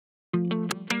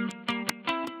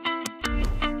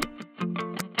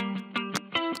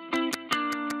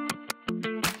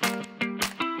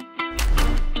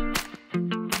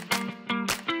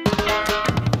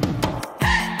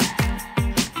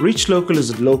Reach Local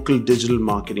is a local digital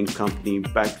marketing company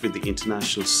backed with the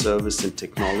international service and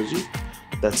technology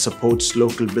that supports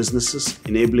local businesses,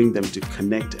 enabling them to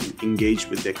connect and engage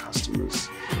with their customers.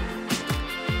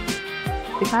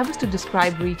 If I was to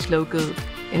describe Reach Local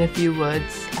in a few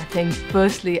words, I think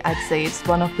firstly I'd say it's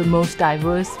one of the most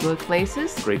diverse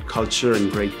workplaces. Great culture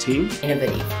and great team.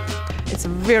 Innovative. It's a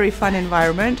very fun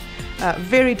environment,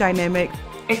 very dynamic.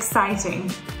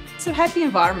 Exciting. It's a happy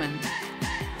environment.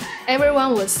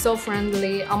 Everyone was so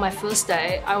friendly. On my first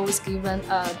day, I was given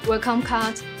a welcome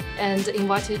card and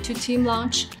invited to team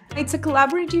lunch. It's a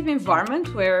collaborative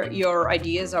environment where your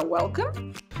ideas are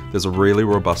welcome. There's a really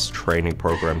robust training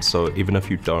program, so even if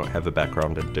you don't have a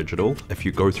background in digital, if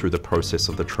you go through the process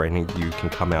of the training, you can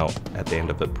come out at the end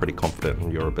of it pretty confident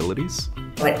in your abilities.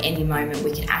 At any moment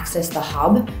we can access the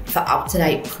hub for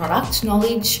up-to-date product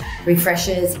knowledge,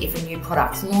 refreshers if a new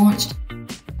product's launched.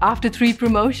 After 3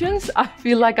 promotions, I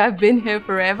feel like I've been here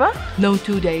forever. No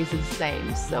 2 days is the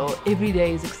same, so every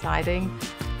day is exciting.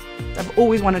 I've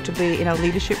always wanted to be in a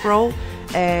leadership role,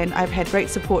 and I've had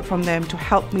great support from them to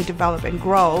help me develop and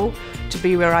grow to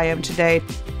be where I am today.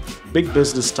 Big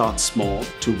business starts small.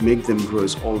 To make them grow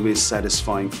is always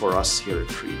satisfying for us here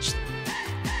at Reach.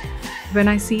 When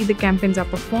I see the campaigns are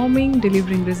performing,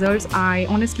 delivering results, I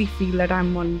honestly feel that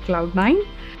I'm on cloud 9.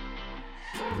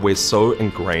 We're so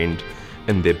ingrained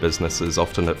in their businesses,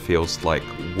 often it feels like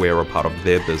we're a part of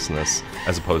their business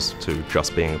as opposed to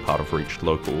just being a part of Reach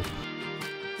Local.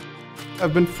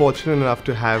 I've been fortunate enough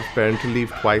to have parental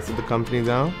leave twice at the company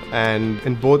now, and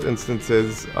in both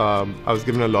instances I was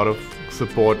given a lot of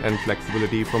support and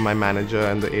flexibility from my manager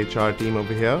and the HR team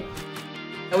over here.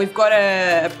 We've got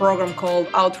a program called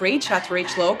Outreach at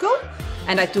Reach Local,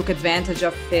 and I took advantage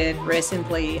of it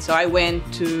recently. So I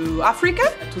went to Africa,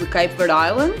 to the Cape Verde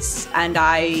Islands, and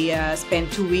I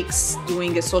spent 2 weeks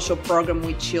doing a social program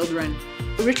with children.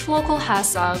 Reach Local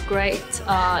has a great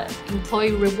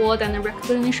employee reward and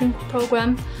recognition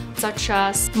program, such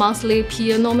as monthly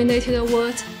peer-nominated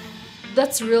award.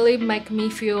 That's really make me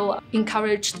feel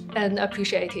encouraged and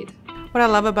appreciated. What I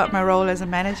love about my role as a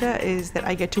manager is that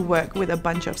I get to work with a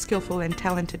bunch of skillful and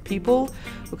talented people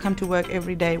who come to work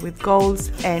every day with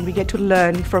goals, and we get to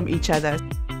learn from each other.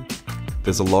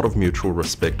 There's a lot of mutual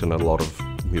respect and a lot of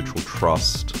mutual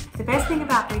trust. The best thing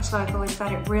about Reach Local is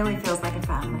that it really feels like a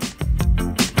family.